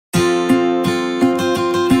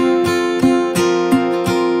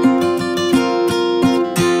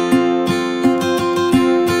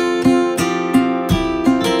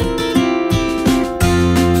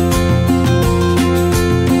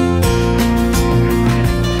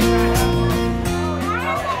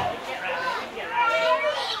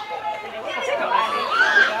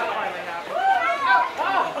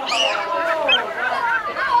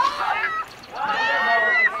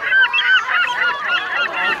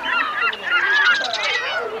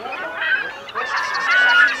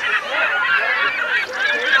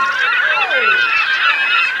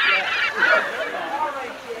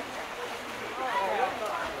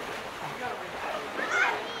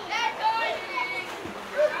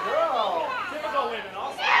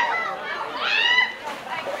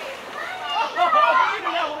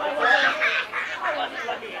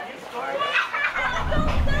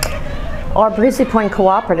Our Breezy Point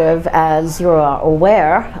Cooperative, as you are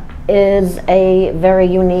aware, is a very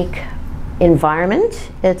unique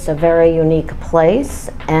environment. It's a very unique place,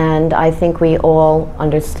 and I think we all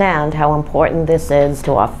understand how important this is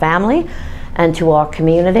to our family and to our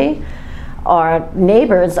community. Our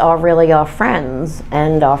neighbors are really our friends,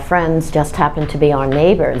 and our friends just happen to be our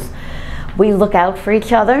neighbors. We look out for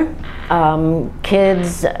each other.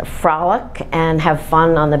 Kids frolic and have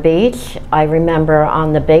fun on the beach. I remember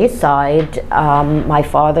on the Bayside, my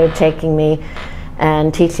father taking me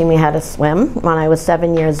and teaching me how to swim when I was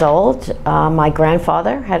 7 years old. My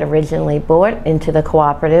grandfather had originally bought into the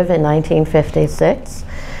cooperative in 1956,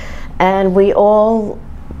 and we all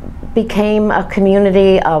became a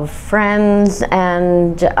community of friends,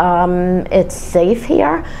 and it's safe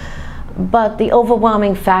here. But the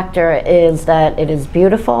overwhelming factor is that it is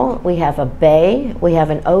beautiful. We have a bay, we have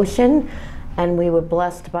an ocean, and we were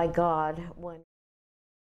blessed by God when...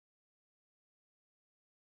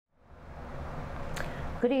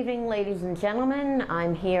 Good evening, ladies and gentlemen.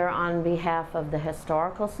 I'm here on behalf of the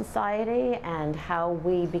Historical Society and how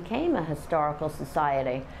we became a historical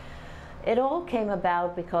society. It all came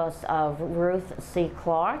about because of Ruth C.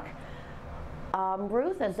 Clarke.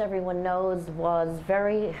 Ruth, as everyone knows, was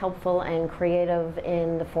very helpful and creative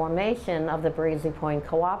in the formation of the Breezy Point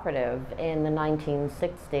Cooperative in the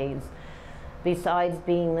 1960s. Besides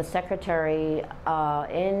being the secretary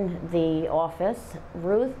in the office,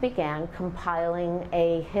 Ruth began compiling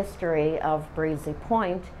a history of Breezy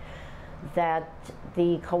Point that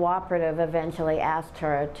the cooperative eventually asked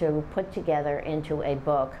her to put together into a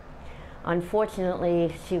book.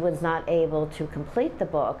 Unfortunately, she was not able to complete the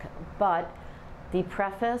book, but the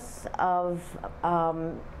preface of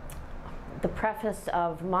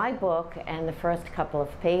my book and the first couple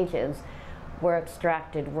of pages were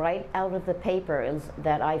extracted right out of the papers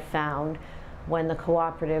that I found when the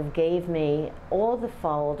cooperative gave me all the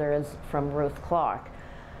folders from Ruth Clarke.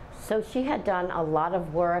 So she had done a lot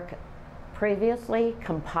of work previously,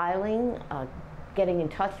 compiling, getting in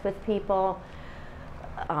touch with people,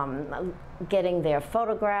 getting their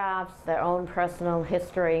photographs, their own personal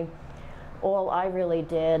history. All I really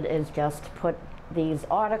did is just put these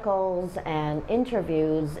articles and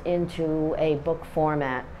interviews into a book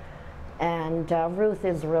format. And Ruth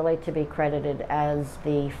is really to be credited as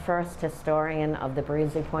the first historian of the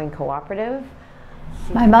Breezy Point Cooperative.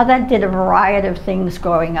 My mother did a variety of things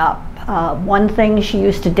growing up. One thing, she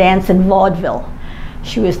used to dance in vaudeville.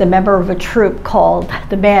 She was the member of a troupe called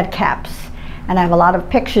the Madcaps. And I have a lot of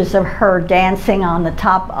pictures of her dancing on the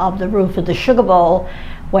top of the roof of the Sugar Bowl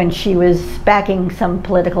when she was backing some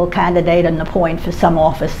political candidate in the point for some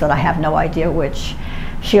office that I have no idea which.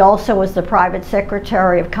 She also was the private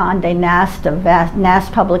secretary of Condé Nast of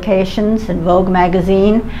Nast Publications and Vogue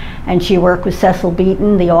magazine, and she worked with Cecil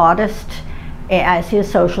Beaton, the artist, as his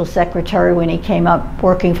social secretary when he came up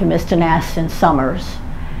working for Mr. Nast in Summers.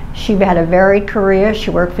 She had a varied career. She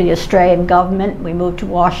worked for the Australian government. We moved to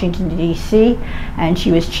Washington, D.C., and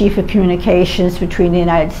she was chief of communications between the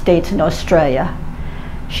United States and Australia.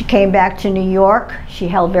 She came back to New York. She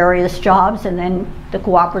held various jobs, and then the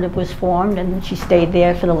cooperative was formed, and she stayed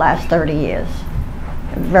there for the last 30 years.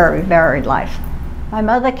 A very varied life. My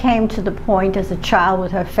mother came to the Point as a child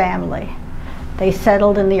with her family. They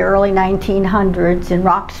settled in the early 1900s in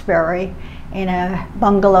Roxbury in a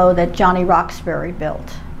bungalow that Johnny Roxbury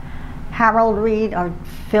built. Harold Reed, or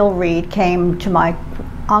Phil Reed, came to my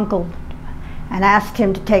uncle and asked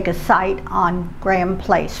him to take a site on Graham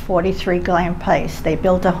Place, 43 Graham Place. They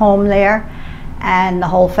built a home there, and the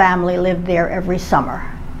whole family lived there every summer.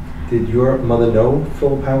 Did your mother know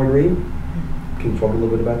Philip Howard Reed? Can you talk a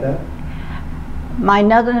little bit about that? My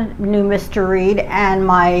mother knew Mr. Reed, and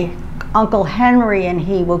my Uncle Henry and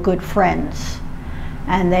he were good friends.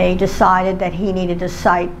 And they decided that he needed a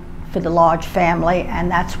site for the large family, and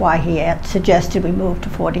that's why he had suggested we move to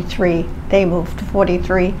 43. They moved to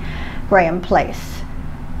 43 Graham Place.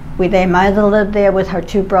 My mother lived there with her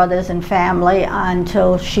two brothers and family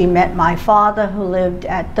until she met my father, who lived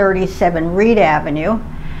at 37 Reed Avenue,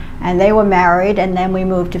 and they were married, and then they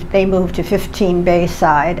moved to 15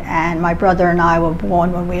 Bayside, and my brother and I were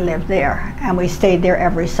born when we lived there, and we stayed there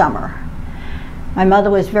every summer. My mother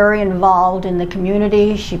was very involved in the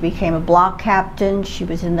community. She became a block captain. She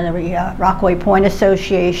was in the Breezy Point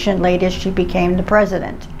Association. Later, she became the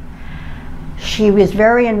president. She was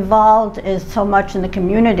very involved so much in the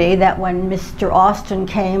community that when Mr. Austin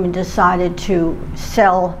came and decided to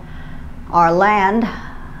sell our land,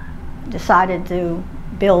 decided to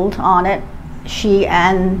build on it, she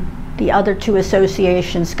and the other two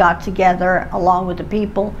associations got together along with the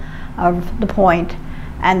people of the Point,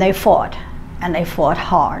 and they fought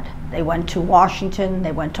hard. They went to Washington,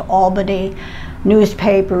 they went to Albany,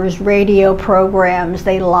 newspapers, radio programs.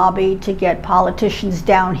 They lobbied to get politicians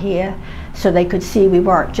down here so they could see we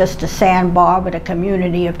weren't just a sandbar, but a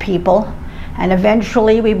community of people. And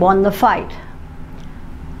eventually we won the fight.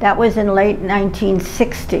 That was in late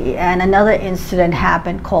 1960, and another incident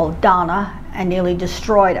happened called Donna and nearly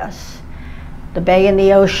destroyed us. The bay and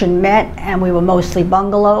the ocean met, and we were mostly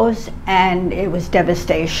bungalows, and it was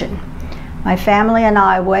devastation. My family and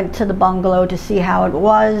I went to the bungalow to see how it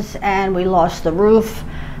was, and we lost the roof,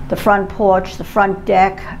 the front porch, the front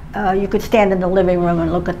deck. You could stand in the living room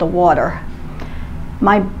and look at the water.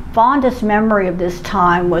 My fondest memory of this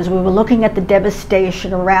time was we were looking at the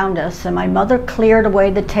devastation around us, and my mother cleared away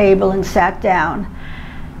the table and sat down,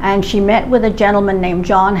 and she met with a gentleman named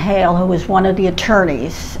John Hale, who was one of the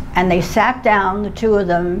attorneys, and they sat down, the two of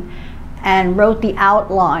them, and wrote the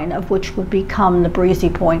outline of which would become the Breezy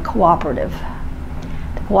Point Cooperative.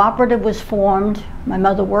 The cooperative was formed. My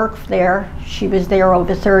mother worked there. She was there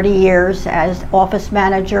over 30 years as office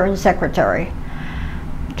manager and secretary.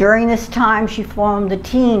 During this time, she formed the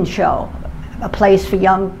Teen Show, a place for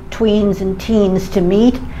young tweens and teens to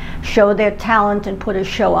meet, show their talent, and put a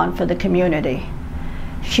show on for the community.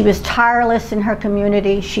 She was tireless in her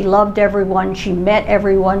community. She loved everyone. She met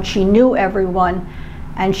everyone. She knew everyone,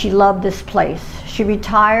 and she loved this place. She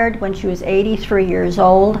retired when she was 83 years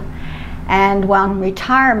old, and while in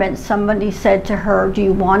retirement, somebody said to her, "Do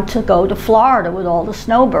you want to go to Florida with all the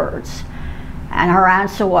snowbirds?" And her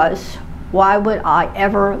answer was, "Why would I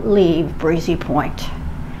ever leave Breezy Point?"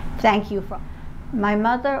 Thank you. My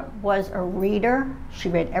mother was a reader. She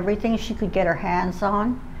read everything she could get her hands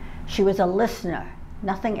on. She was a listener.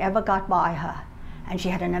 Nothing ever got by her. And she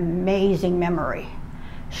had an amazing memory.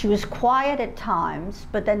 She was quiet at times,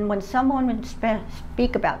 but then when someone would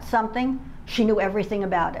speak about something, she knew everything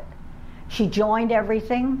about it. She joined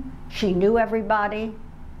everything. She knew everybody.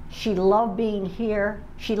 She loved being here.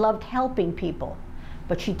 She loved helping people.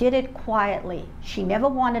 But she did it quietly. She never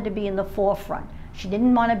wanted to be in the forefront. She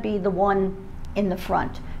didn't want to be the one in the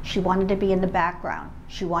front. She wanted to be in the background.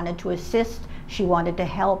 She wanted to assist. She wanted to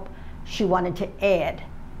help. She wanted to add.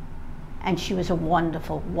 And she was a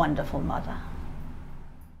wonderful, wonderful mother.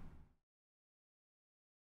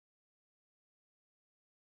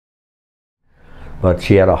 But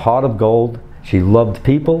she had a heart of gold. She loved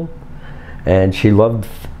people, and she loved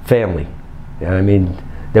family. I mean,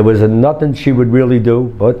 there was nothing she would really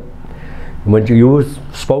do, but when you were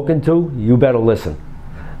spoken to, you better listen.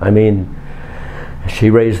 I mean, she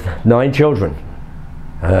raised 9 children.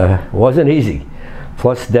 Wasn't easy.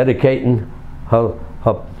 Plus dedicating her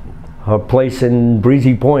place in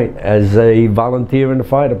Breezy Point as a volunteer in the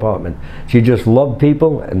fire department. She just loved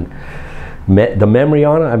people, and the memory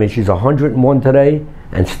on her. I mean, she's 101 today,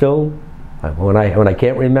 and still, when I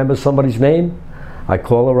can't remember somebody's name, I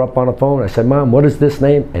call her up on the phone. I said, "Mom, what is this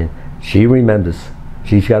name?" And she remembers.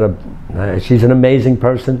 She's an amazing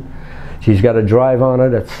person. She's got a drive on her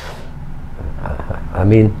that's, I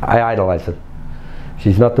mean, I idolize her.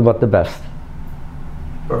 She's nothing but the best.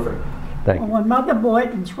 Perfect. Thank you. Well, my mother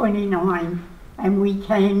bought in '29, and we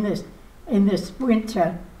came in this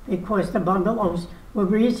winter because the bungalows were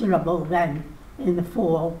reasonable then in the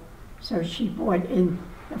fall. So she bought in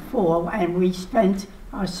the fall, and we spent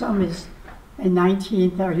our summers in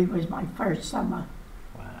 1930 was my first summer.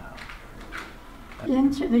 Wow.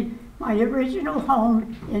 Into my original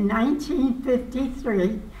home in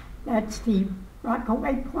 1953, that's the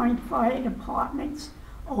Rockaway Point Fire Department's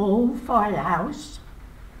old firehouse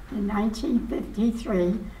in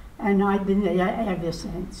 1953, and I've been there ever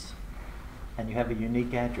since. And you have a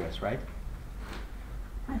unique address, right?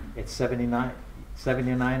 It's 79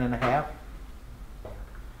 and a half?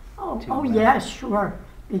 Oh yeah, sure,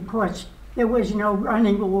 because there was no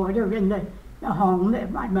running water in the home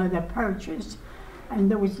that my mother purchased, and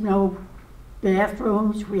there was no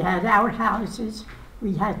bathrooms. We had outhouses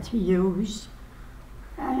we had to use,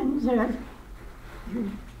 and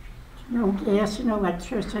no gas and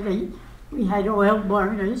electricity. We had oil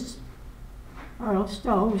burners, oil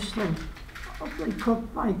stoves, and we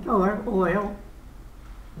cooked by oil,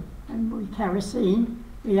 and kerosene.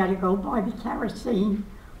 We had to go buy the kerosene.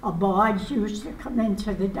 A barge used to come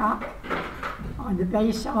into the dock on the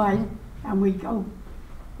bay side, and we go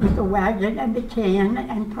with the wagon and the can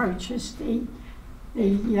and purchase the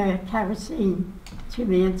kerosene to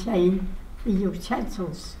maintain the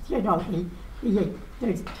utensils, you know, the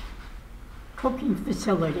cooking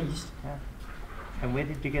facilities. Yeah. And where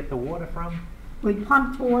did you get the water from? We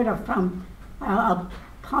pumped water from,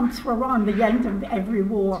 pumps were on the end of every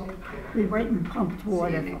walk. We went and pumped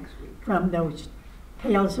water from those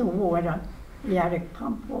pails of water. he had to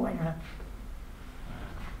pump water.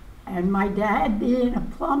 And my dad, being a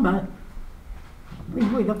plumber, we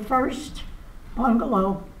were the first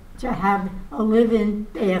bungalow to have a live-in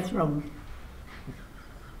bathroom.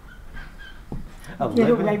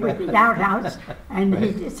 Did away with the outhouse, and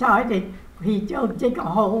he decided he'd dig a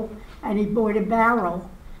hole, and he bought a barrel,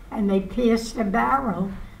 and they pierced the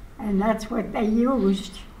barrel, and that's what they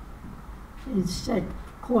used. Instead,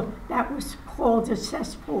 that was called a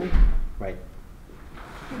cesspool. Right.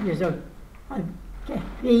 It was a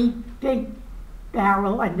big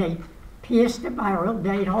barrel, and they pierced the barrel,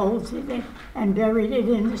 made holes in it, and buried it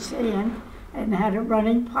in the sand, and had a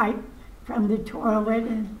running pipe from the toilet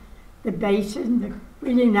and the basin.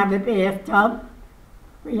 We didn't have a bathtub.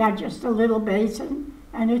 We had just a little basin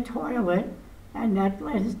and a toilet, and that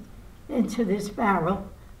led into this barrel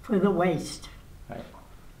for the waste. Right.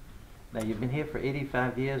 Now, you've been here for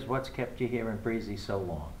 85 years. What's kept you here in Breezy so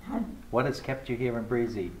long? What has kept you here in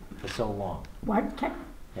Breezy for so long? What kept?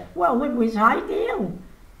 Yeah. Well, it was ideal.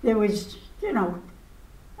 There was, you know,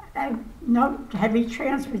 no heavy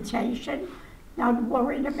transportation, not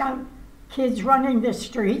worried about kids running the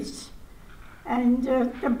streets. And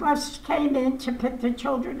the bus came in to pick the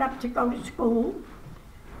children up to go to school.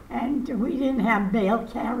 And we didn't have mail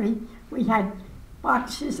carry. We had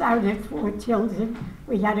boxes out at Fort Tilden.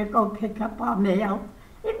 We had to go pick up our mail.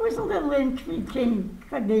 It was a little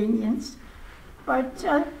inconvenience, but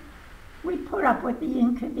we put up with the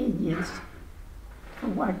inconvenience for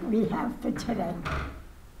what we have for today.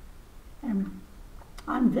 And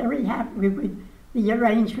I'm very happy with the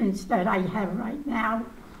arrangements that I have right now.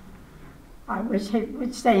 I was hit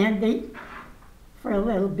with Sandy for a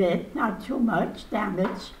little bit, not too much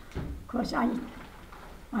damage, because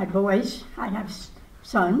my boys, I have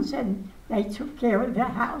sons, and they took care of the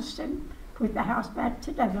house and put the house back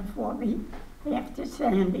together for me after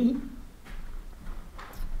Sandy.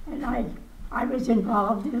 And I was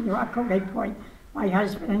involved in the Rockaway Point. My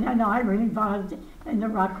husband and I were involved in the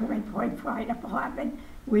Rockaway Point Fire Department.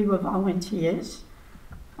 We were volunteers.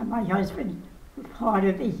 And my husband was part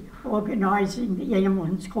of the organizing the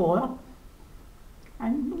ambulance corps.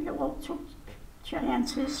 And we all took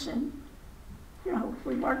chances, and, you know,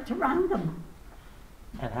 we worked around them.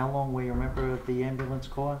 And how long were you a member of the ambulance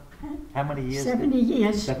corps? How many years? 70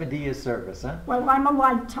 years. 70 years service, huh? Well, I'm a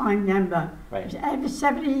lifetime member. Right. I have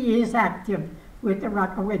 70 years active with the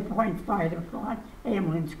Rockaway Point Fire Department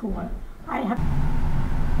Ambulance Corps.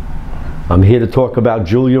 I'm here to talk about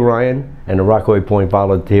Julia Ryan and the Rockaway Point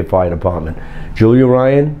Volunteer Fire Department. Julia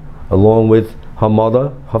Ryan, along with her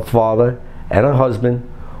mother, her father, and her husband,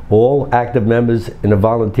 all active members in the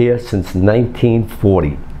volunteer since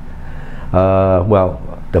 1940. Well,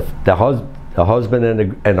 the husband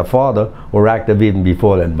and the father were active even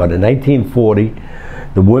before then, but in 1940,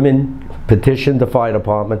 the women petitioned the fire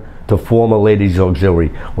department to form a ladies' auxiliary.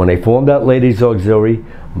 When they formed that ladies' auxiliary,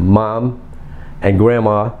 Mom and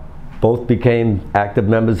Grandma both became active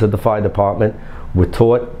members of the fire department, were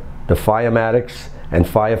taught the firematics and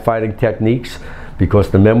firefighting techniques,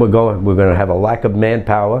 because the men we're going to have a lack of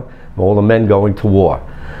manpower, all the men going to war.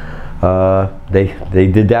 They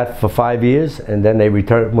did that for 5 years, and then they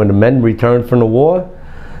returned. When the men returned from the war,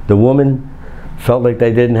 the women felt like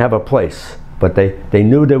they didn't have a place, but they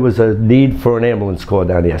knew there was a need for an ambulance corps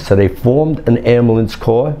down here, so they formed an ambulance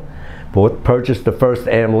corps, purchased the first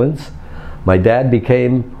ambulance. My dad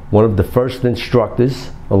became one of the first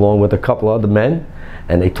instructors, along with a couple other men,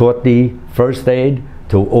 and they taught the first aid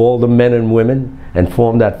to all the men and women and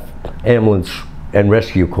formed that ambulance and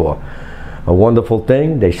rescue corps. A wonderful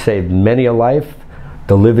thing. They saved many a life,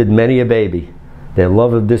 delivered many a baby. Their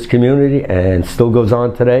love of this community, and still goes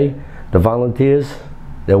on today. The volunteers,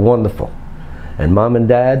 they're wonderful. And Mom and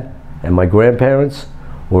Dad and my grandparents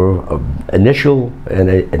were initial and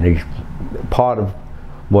a part of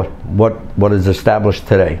what is established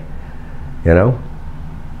today, you know.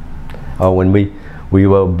 When we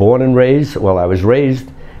were born and raised, well, I was raised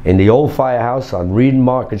in the old firehouse on Reed and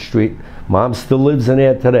Market Street. Mom still lives in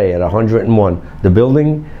there today at 101. The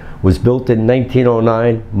building was built in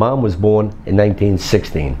 1909. Mom was born in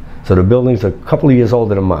 1916. So the building's a couple of years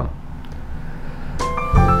older than Mom.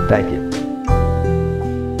 Thank you.